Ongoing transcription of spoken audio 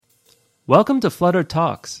Welcome to Flutter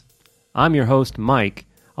Talks. I'm your host, Mike,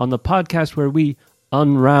 on the podcast where we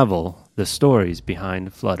unravel the stories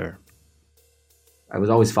behind Flutter. I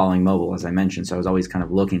was always following mobile, as I mentioned, so I was always kind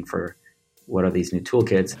of looking for what are these new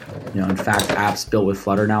toolkits. In fact, apps built with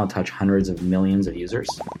Flutter now touch hundreds of millions of users.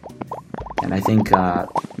 And I think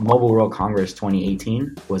Mobile World Congress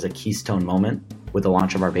 2018 was a keystone moment with the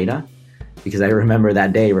launch of our beta, because I remember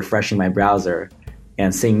that day refreshing my browser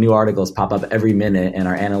and seeing new articles pop up every minute in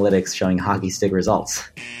our analytics showing hockey stick results.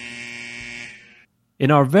 In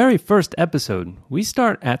our very first episode, we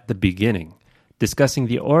start at the beginning, discussing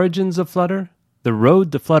the origins of Flutter, the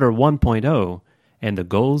road to Flutter 1.0, and the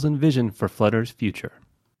goals and vision for Flutter's future.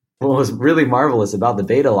 What was really marvelous about the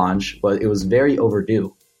beta launch was it was very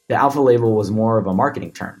overdue. The alpha label was more of a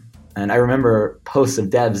marketing term. And I remember posts of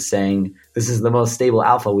devs saying, "This is the most stable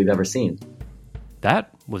alpha we've ever seen." That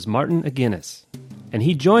was Martin Aguinis, and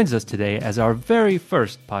he joins us today as our very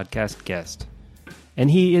first podcast guest. And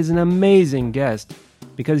he is an amazing guest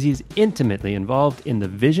because he's intimately involved in the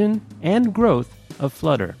vision and growth of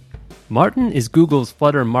Flutter. Martin is Google's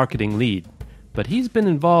Flutter marketing lead, but he's been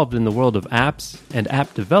involved in the world of apps and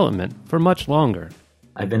app development for much longer.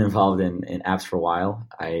 I've been involved in apps for a while.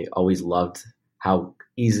 I always loved how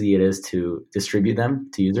easy it is to distribute them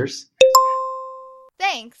to users.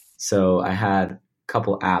 Thanks. So I had a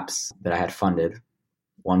couple apps that I had funded.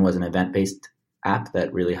 One was an event-based app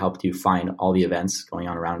that really helped you find all the events going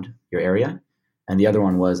on around your area. And the other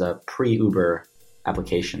one was a pre-Uber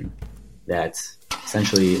application that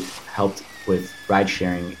essentially helped with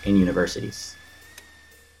ride-sharing in universities.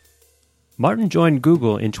 Martin joined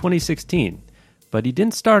Google in 2016, but he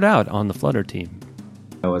didn't start out on the Flutter team.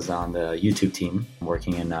 I was on the YouTube team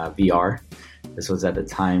working in VR. This was at the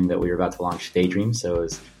time that we were about to launch Daydream, so it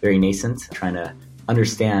was very nascent, trying to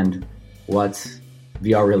understand what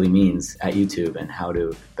VR really means at YouTube and how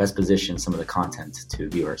to best position some of the content to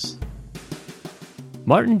viewers.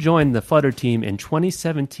 Martin joined the Flutter team in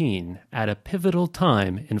 2017 at a pivotal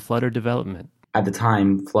time in Flutter development. At the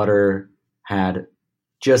time, Flutter had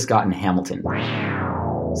just gotten Hamilton.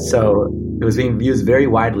 So it was being used very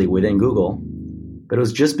widely within Google, but it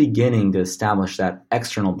was just beginning to establish that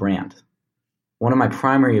external brand. One of my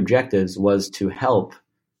primary objectives was to help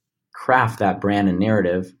craft that brand and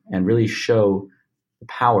narrative and really show the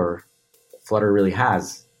power Flutter really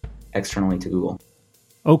has externally to Google.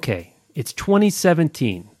 Okay, it's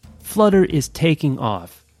 2017. Flutter is taking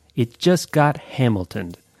off. It just got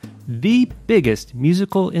Hamiltoned. The biggest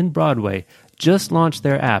musical in Broadway just launched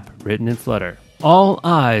their app written in Flutter. All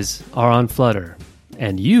eyes are on Flutter,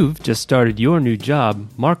 and you've just started your new job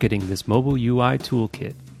marketing this mobile UI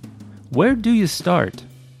toolkit. Where do you start?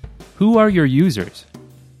 Who are your users?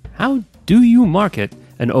 How do you market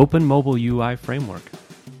an open mobile UI framework?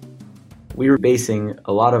 We were basing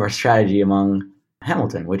a lot of our strategy among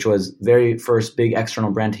Hamilton, which was very first big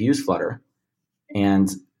external brand to use Flutter. And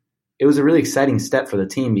it was a really exciting step for the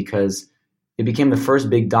team because it became the first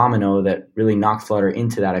big domino that really knocked Flutter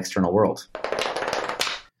into that external world.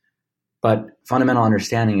 But fundamental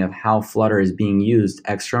understanding of how Flutter is being used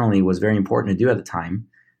externally was very important to do at the time,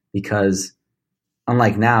 because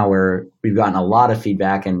unlike now where we've gotten a lot of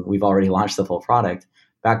feedback and we've already launched the full product,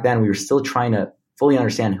 back then we were still trying to fully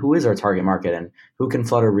understand who is our target market and who can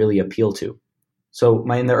Flutter really appeal to. So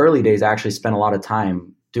in the early days, I actually spent a lot of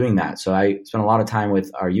time doing that. So I spent a lot of time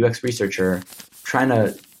with our UX researcher trying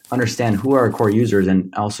to understand who are our core users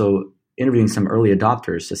and also interviewing some early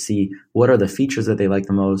adopters to see what are the features that they like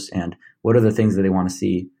the most and what are the things that they want to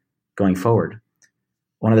see going forward.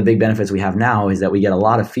 One of the big benefits we have now is that we get a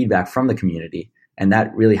lot of feedback from the community, and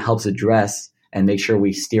that really helps address and make sure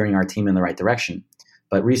we're steering our team in the right direction.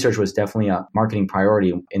 But research was definitely a marketing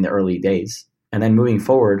priority in the early days. And then moving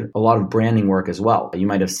forward, a lot of branding work as well. You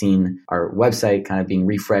might have seen our website kind of being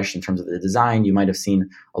refreshed in terms of the design. You might have seen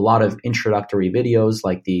a lot of introductory videos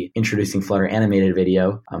like the Introducing Flutter animated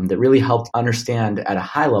video that really helped understand at a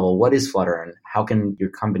high level what is Flutter and how can your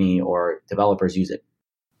company or developers use it.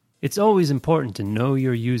 It's always important to know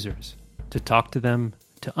your users, to talk to them,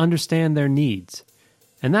 to understand their needs.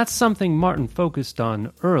 And that's something Martin focused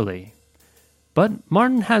on early. But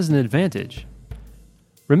Martin has an advantage.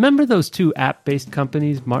 Remember those two app-based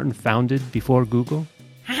companies Martin founded before Google?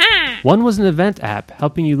 One was an event app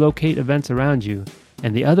helping you locate events around you,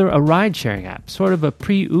 and the other a ride-sharing app, sort of a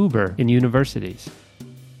pre-Uber in universities.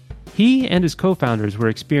 He and his co-founders were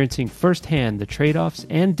experiencing firsthand the trade-offs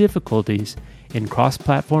and difficulties in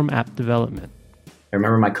cross-platform app development. I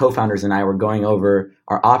remember my co-founders and I were going over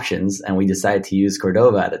our options, and we decided to use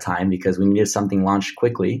Cordova at the time because we needed something launched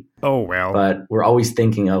quickly. Oh, well. But we're always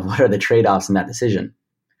thinking of what are the trade-offs in that decision.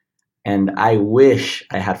 And I wish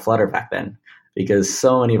I had Flutter back then, because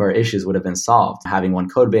so many of our issues would have been solved. Having one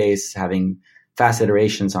code base, having fast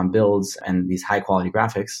iterations on builds, and these high quality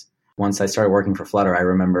graphics. Once I started working for Flutter, I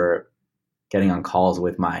remember getting on calls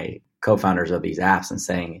with my co-founders of these apps and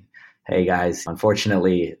saying, hey guys,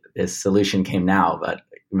 unfortunately, this solution came now, but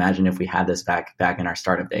imagine if we had this back in our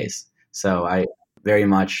startup days. So I very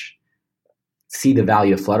much see the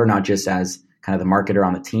value of Flutter, not just as kind of the marketer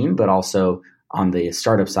on the team, but also on the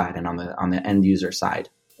startup side and on the end user side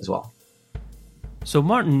as well. So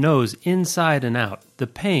Martin knows inside and out the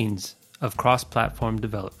pains of cross-platform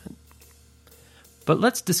development. But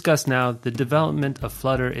let's discuss now the development of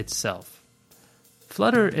Flutter itself.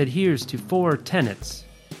 Flutter adheres to 4 tenets: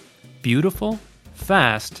 beautiful,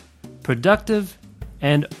 fast, productive,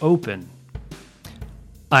 and open.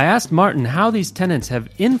 I asked Martin how these tenets have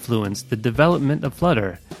influenced the development of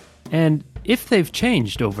Flutter and if they've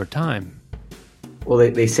changed over time. Well,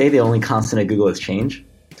 they say the only constant at Google is change,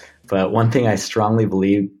 but one thing I strongly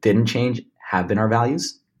believe didn't change have been our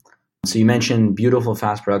values. So you mentioned beautiful,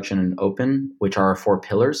 fast, production, and open, which are our 4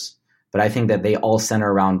 pillars, but I think that they all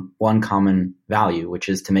center around one common value, which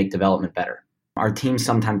is to make development better. Our team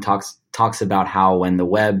sometimes talks about how when the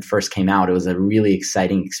web first came out, it was a really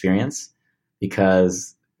exciting experience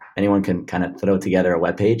because anyone can kind of throw together a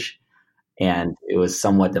web page and it was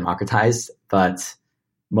somewhat democratized, but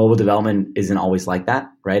mobile development isn't always like that,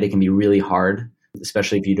 right? It can be really hard,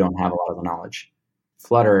 especially if you don't have a lot of the knowledge.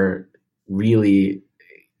 Flutter really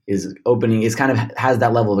is opening, is kind of has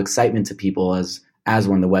that level of excitement to people as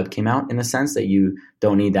when the web came out, in the sense that you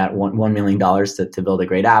don't need that $1 million to build a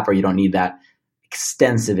great app, or you don't need that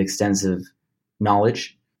extensive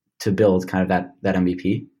knowledge to build kind of that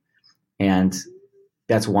MVP. And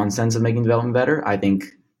that's one sense of making development better. I think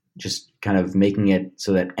just kind of making it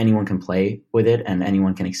so that anyone can play with it and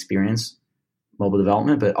anyone can experience mobile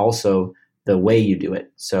development, but also the way you do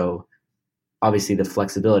it. So obviously the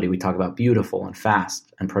flexibility, we talk about beautiful and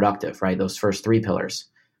fast and productive, right? Those first 3 pillars,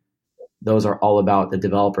 those are all about the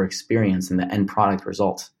developer experience and the end product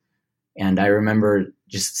result. And I remember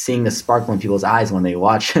just seeing the sparkle in people's eyes when they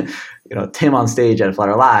watch, Tim on stage at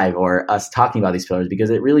Flutter Live or us talking about these pillars, because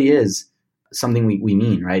it really is something we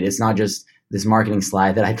mean, right? It's not just this marketing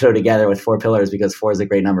slide that I throw together with 4 pillars because 4 is a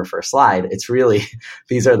great number for a slide. It's really,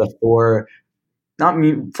 these are the 4, not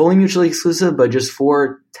fully mutually exclusive, but just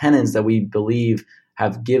 4 tenets that we believe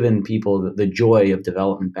have given people the joy of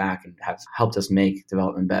development back and have helped us make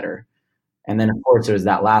development better. And then, of course, there's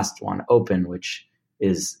that last one, open, which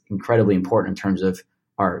is incredibly important in terms of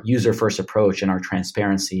our user-first approach and our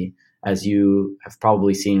transparency. As you have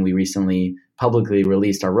probably seen, we recently publicly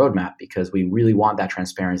released our roadmap because we really want that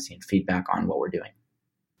transparency and feedback on what we're doing.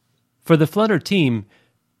 For the Flutter team,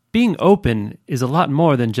 being open is a lot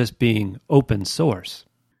more than just being open source.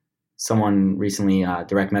 Someone recently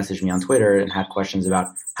direct messaged me on Twitter and had questions about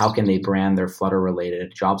how can they brand their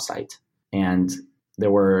Flutter-related job site. And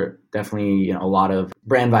there were definitely a lot of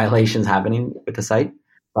brand violations happening with the site.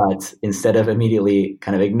 But instead of immediately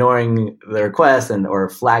kind of ignoring the request or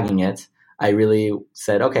flagging it, I really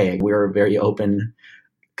said, okay, we're a very open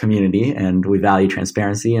community and we value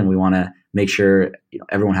transparency and we want to make sure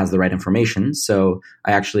everyone has the right information. So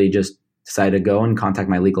I actually just decided to go and contact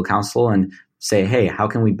my legal counsel and say, hey, how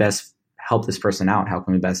can we best help this person out? How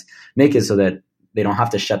can we best make it so that they don't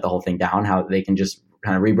have to shut the whole thing down, how they can just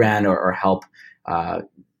kind of rebrand or help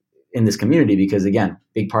in this community? Because again,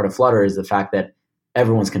 big part of Flutter is the fact that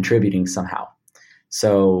everyone's contributing somehow.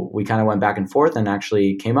 So we kind of went back and forth and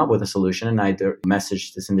actually came up with a solution. And I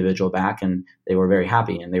messaged this individual back and they were very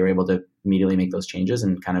happy and they were able to immediately make those changes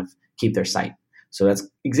and kind of keep their site. So that's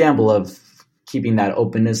example of keeping that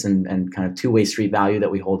openness and kind of two-way street value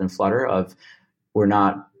that we hold in Flutter of we're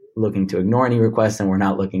not looking to ignore any requests and we're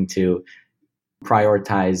not looking to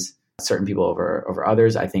prioritize certain people over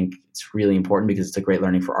others. I think it's really important because it's a great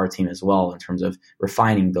learning for our team as well in terms of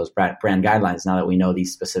refining those brand guidelines now that we know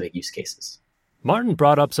these specific use cases. Martin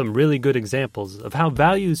brought up some really good examples of how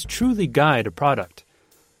values truly guide a product.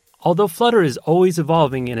 Although Flutter is always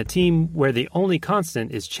evolving in a team where the only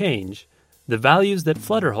constant is change, the values that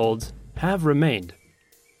Flutter holds have remained.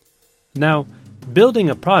 Now, building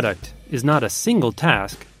a product is not a single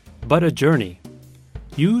task, but a journey.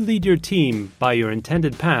 You lead your team by your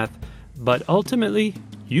intended path, but ultimately,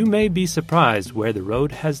 you may be surprised where the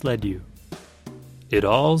road has led you. It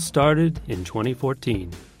all started in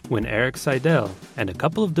 2014, when Eric Seidel and a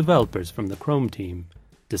couple of developers from the Chrome team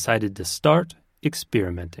decided to start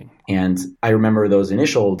experimenting. And I remember those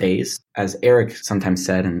initial days, as Eric sometimes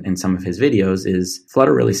said in some of his videos, is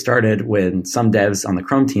Flutter really started when some devs on the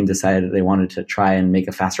Chrome team decided they wanted to try and make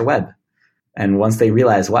a faster web. And once they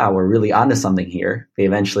realized, wow, we're really onto something here, they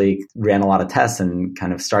eventually ran a lot of tests and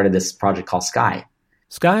kind of started this project called Sky.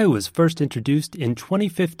 Sky was first introduced in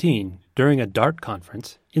 2015 during a Dart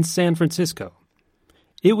conference in San Francisco.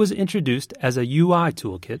 It was introduced as a UI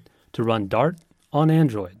toolkit to run Dart on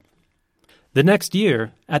Android. The next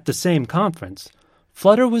year, at the same conference,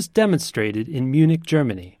 Flutter was demonstrated in Munich,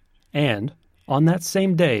 Germany, and on that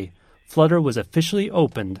same day, Flutter was officially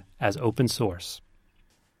opened as open source.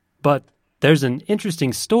 But there's an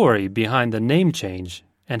interesting story behind the name change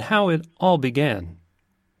and how it all began.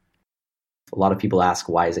 A lot of people ask,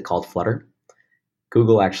 why is it called Flutter?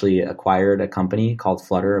 Google actually acquired a company called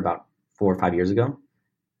Flutter about 4 or 5 years ago.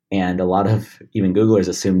 And a lot of even Googlers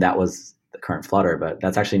assumed that was the current Flutter, but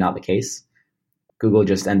that's actually not the case. Google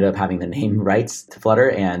just ended up having the name rights to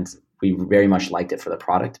Flutter, and we very much liked it for the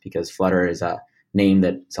product because Flutter is a name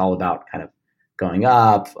that's all about kind of going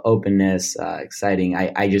up, openness, exciting.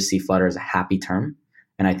 I just see Flutter as a happy term,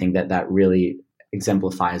 and I think that really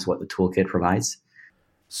exemplifies what the toolkit provides.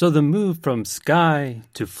 So the move from Sky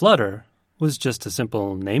to Flutter was just a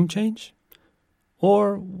simple name change?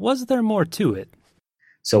 Or was there more to it?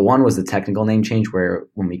 So one was the technical name change, where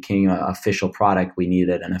when we became an official product, we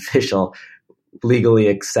needed an official, legally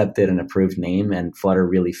accepted and approved name, and Flutter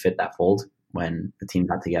really fit that fold when the team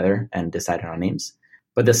got together and decided on names.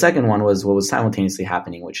 But the second one was what was simultaneously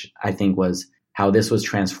happening, which I think was how this was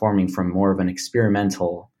transforming from more of an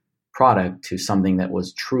experimental product to something that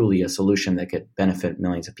was truly a solution that could benefit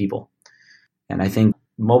millions of people. And I think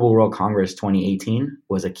Mobile World Congress 2018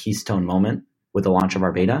 was a keystone moment with the launch of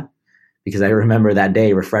our beta, because I remember that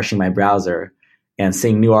day refreshing my browser and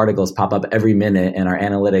seeing new articles pop up every minute in our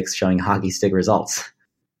analytics showing hockey stick results.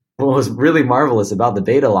 What was really marvelous about the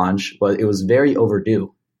beta launch was it was very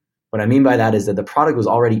overdue. What I mean by that is that the product was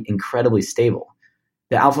already incredibly stable.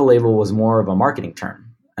 The alpha label was more of a marketing term.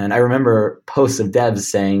 And I remember posts of devs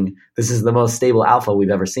saying, this is the most stable alpha we've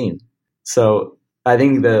ever seen. So I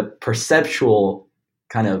think the perceptual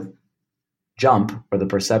kind of jump, or the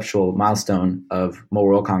perceptual milestone of Mobile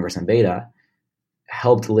World Congress and beta,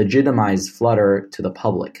 helped legitimize Flutter to the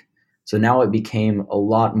public. So now it became a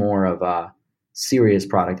lot more of a serious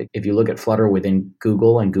product. If you look at Flutter within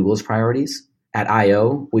Google and Google's priorities, at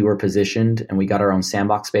I.O., we were positioned and we got our own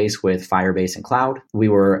sandbox space with Firebase and Cloud. We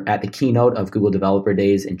were at the keynote of Google Developer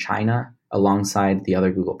Days in China alongside the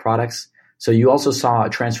other Google products. So you also saw a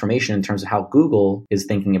transformation in terms of how Google is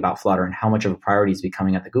thinking about Flutter and how much of a priority is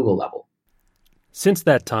becoming at the Google level. Since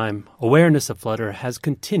that time, awareness of Flutter has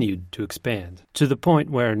continued to expand, to the point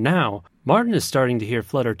where now Martin is starting to hear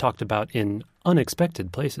Flutter talked about in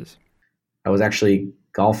unexpected places. I was actually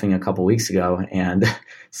golfing a couple weeks ago, and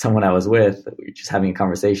someone I was with, we were just having a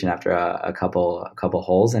conversation after a couple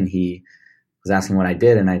holes, and he was asking what I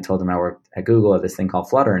did, and I told him I worked at Google at this thing called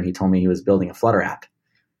Flutter, and he told me he was building a Flutter app.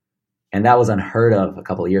 And that was unheard of a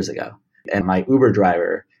couple of years ago. And my Uber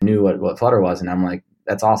driver knew what Flutter was, and I'm like,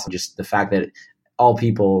 that's awesome. Just the fact that all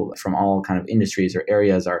people from all kind of industries or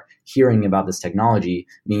areas are hearing about this technology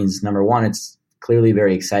means, number one, it's clearly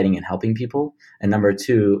very exciting and helping people. And number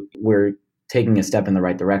two, we're taking a step in the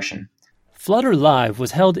right direction. Flutter Live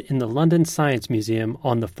was held in the London Science Museum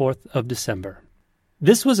on the 4th of December.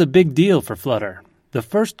 This was a big deal for Flutter, the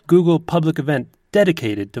first Google public event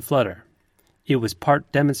dedicated to Flutter. It was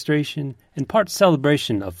part demonstration and part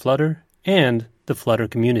celebration of Flutter and the Flutter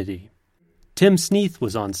community. Tim Sneath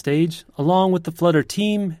was on stage, along with the Flutter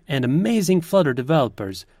team and amazing Flutter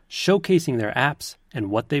developers, showcasing their apps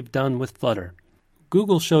and what they've done with Flutter.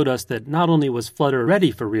 Google showed us that not only was Flutter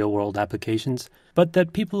ready for real-world applications, but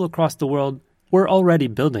that people across the world were already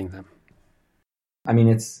building them. I mean,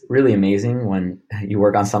 it's really amazing when you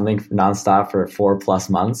work on something nonstop for 4+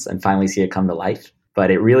 months and finally see it come to life.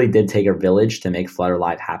 But it really did take a village to make Flutter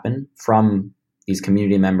Live happen, from these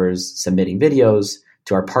community members submitting videos,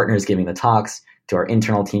 to our partners giving the talks, to our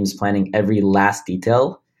internal teams planning every last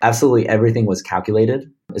detail. Absolutely everything was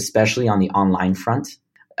calculated, especially on the online front.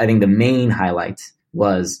 I think the main highlight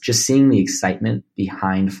was just seeing the excitement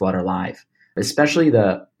behind Flutter Live, especially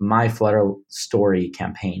the My Flutter Story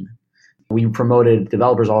campaign. We promoted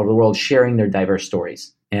developers all over the world sharing their diverse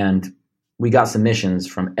stories. And we got submissions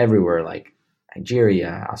from everywhere, like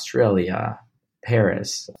Nigeria, Australia,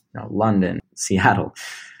 Paris, London, Seattle,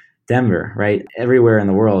 Denver, right? Everywhere in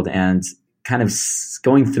the world. And kind of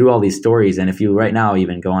going through all these stories. And if you right now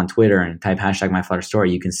even go on Twitter and type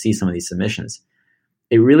 #MyFlutterStory, you can see some of these submissions.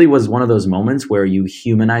 It really was one of those moments where you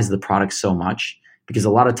humanize the product so much, because a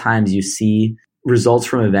lot of times you see results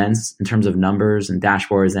from events in terms of numbers and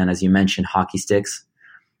dashboards and, as you mentioned, hockey sticks.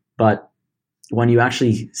 But when you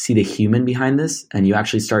actually see the human behind this and you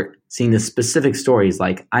actually start seeing the specific stories,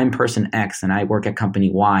 like I'm person X and I work at company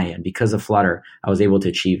Y, and because of Flutter, I was able to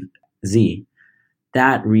achieve Z,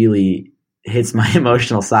 that really hits my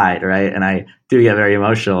emotional side, right? And I do get very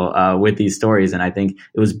emotional with these stories. And I think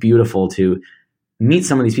it was beautiful to meet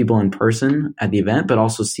some of these people in person at the event, but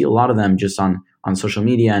also see a lot of them just on social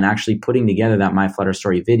media and actually putting together that My Flutter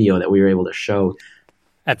Story video that we were able to show.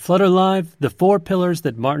 At Flutter Live, the 4 pillars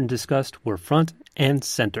that Martin discussed were front and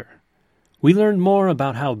center. We learned more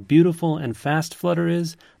about how beautiful and fast Flutter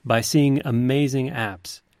is by seeing amazing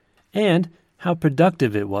apps, and how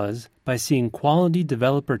productive it was by seeing quality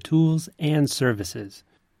developer tools and services.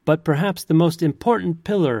 But perhaps the most important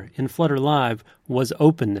pillar in Flutter Live was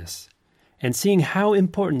openness, and seeing how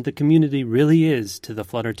important the community really is to the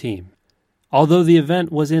Flutter team. Although the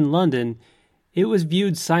event was in London, it was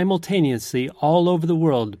viewed simultaneously all over the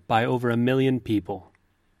world by over 1 million people.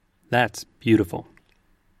 That's beautiful.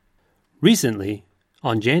 Recently,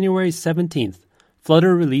 on January 17th,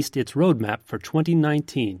 Flutter released its roadmap for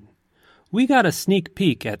 2019. We got a sneak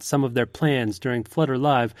peek at some of their plans during Flutter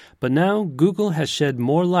Live, but now Google has shed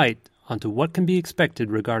more light onto what can be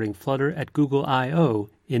expected regarding Flutter at Google I/O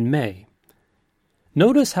in May.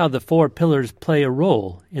 Notice how the 4 pillars play a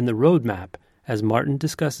role in the roadmap as Martin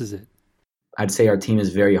discusses it. I'd say our team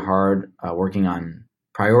is very hard working on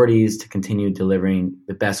priorities to continue delivering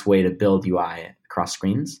the best way to build UI across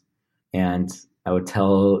screens. And I would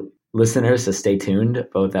tell listeners to stay tuned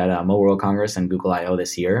both at Mobile World Congress and Google I/O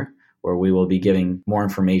this year, where we will be giving more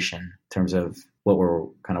information in terms of what we're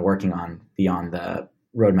kind of working on beyond the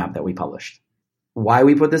roadmap that we published. Why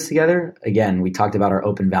we put this together? Again, we talked about our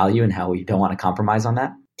open value and how we don't want to compromise on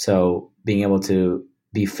that. So being able to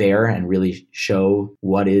be fair and really show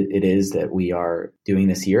what it is that we are doing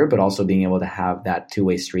this year, but also being able to have that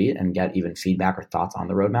two-way street and get even feedback or thoughts on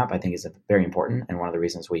the roadmap, I think is very important. And one of the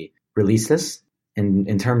reasons we released this.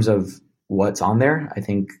 In terms of what's on there, I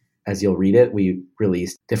think as you'll read it, we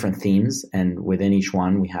released different themes, and within each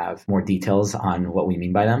one, we have more details on what we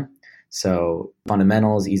mean by them. So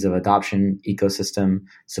fundamentals, ease of adoption, ecosystem,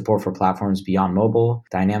 support for platforms beyond mobile,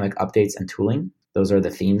 dynamic updates, and tooling. Those are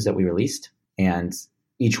the themes that we released. And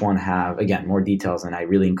each one have, again, more details. And I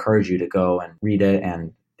really encourage you to go and read it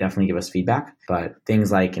and definitely give us feedback. But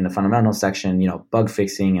things like in the fundamentals section, bug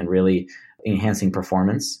fixing and really enhancing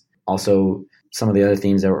performance. Also, some of the other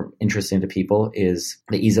themes that were interesting to people is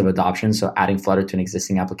the ease of adoption. So adding Flutter to an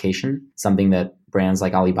existing application, something that brands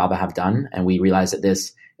like Alibaba have done. And we realized that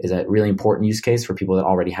this is a really important use case for people that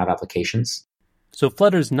already have applications. So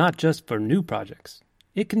Flutter's not just for new projects.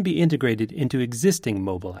 It can be integrated into existing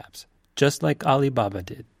mobile apps, just like Alibaba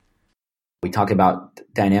did. We talk about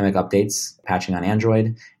dynamic updates, patching on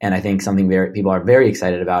Android. And I think something people are very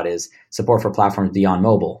excited about is support for platforms beyond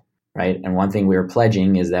mobile. Right. And one thing we are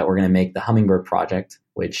pledging is that we're going to make the Hummingbird project,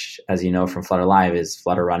 which, as you know from Flutter Live, is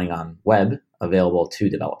Flutter running on web, available to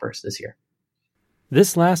developers this year.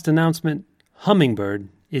 This last announcement, Hummingbird,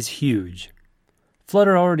 is huge.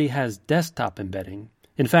 Flutter already has desktop embedding.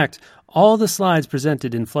 In fact, all the slides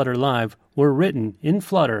presented in Flutter Live were written in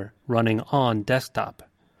Flutter running on desktop.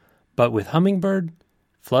 But with Hummingbird,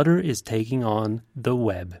 Flutter is taking on the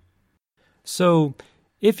web. So,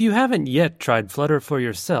 if you haven't yet tried Flutter for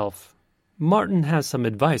yourself, Martin has some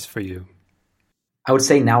advice for you. I would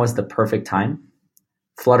say now is the perfect time.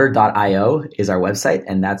 Flutter.io is our website,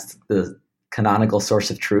 and that's the canonical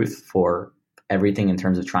source of truth for everything in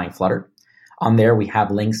terms of trying Flutter. On there, we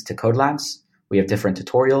have links to code labs. We have different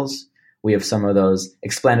tutorials. We have some of those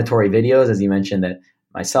explanatory videos, as you mentioned, that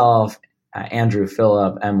myself, Andrew,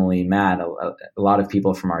 Philip, Emily, Matt, a lot of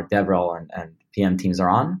people from our DevRel and PM teams are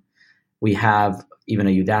on. We have even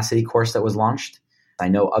a Udacity course that was launched. I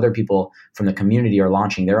know other people from the community are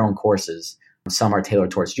launching their own courses. Some are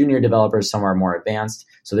tailored towards junior developers, some are more advanced.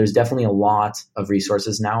 So there's definitely a lot of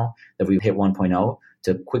resources now that we've hit 1.0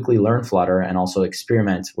 to quickly learn Flutter and also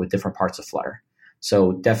experiment with different parts of Flutter.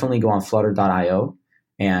 So definitely go on flutter.io.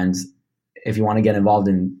 And if you want to get involved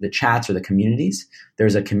in the chats or the communities,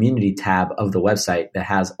 there's a community tab of the website that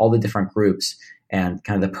has all the different groups and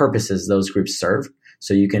kind of the purposes those groups serve.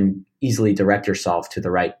 So you can easily direct yourself to the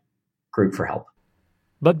right group for help.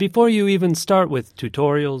 But before you even start with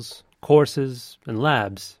tutorials, courses, and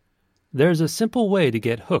labs, there's a simple way to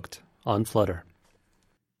get hooked on Flutter.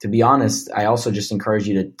 To be honest, I also just encourage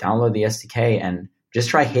you to download the SDK and just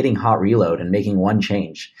try hitting hot reload and making one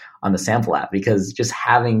change on the sample app, because just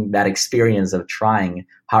having that experience of trying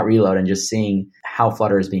hot reload and just seeing how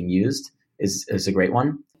Flutter is being used is a great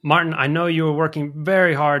one. Martin, I know you were working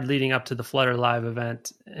very hard leading up to the Flutter Live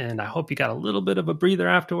event, and I hope you got a little bit of a breather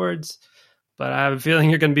afterwards. but I have a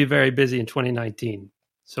feeling you're going to be very busy in 2019.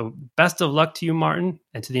 So best of luck to you, Martin,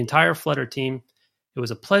 and to the entire Flutter team. It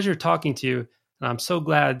was a pleasure talking to you, and I'm so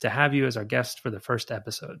glad to have you as our guest for the first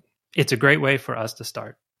episode. It's a great way for us to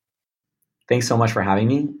start. Thanks so much for having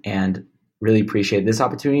me, and really appreciate this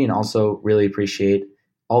opportunity, and also really appreciate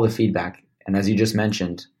all the feedback. And as you just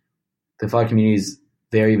mentioned, the Flutter community is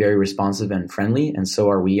very, very responsive and friendly, and so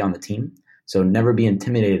are we on the team. So never be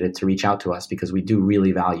intimidated to reach out to us, because we do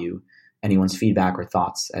really value anyone's feedback or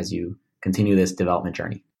thoughts as you continue this development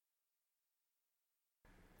journey.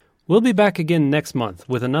 We'll be back again next month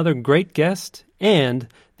with another great guest and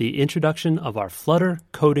the introduction of our Flutter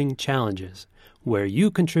Coding Challenges, where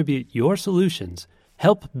you contribute your solutions,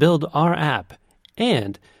 help build our app,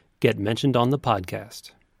 and get mentioned on the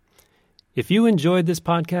podcast. If you enjoyed this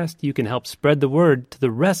podcast, you can help spread the word to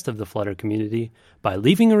the rest of the Flutter community by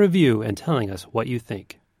leaving a review and telling us what you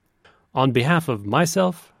think. On behalf of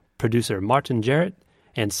myself, producer Martin Jarrett,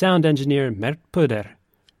 and sound engineer Mert Puder,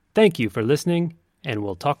 thank you for listening, and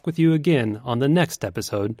we'll talk with you again on the next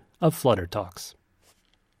episode of Flutter Talks.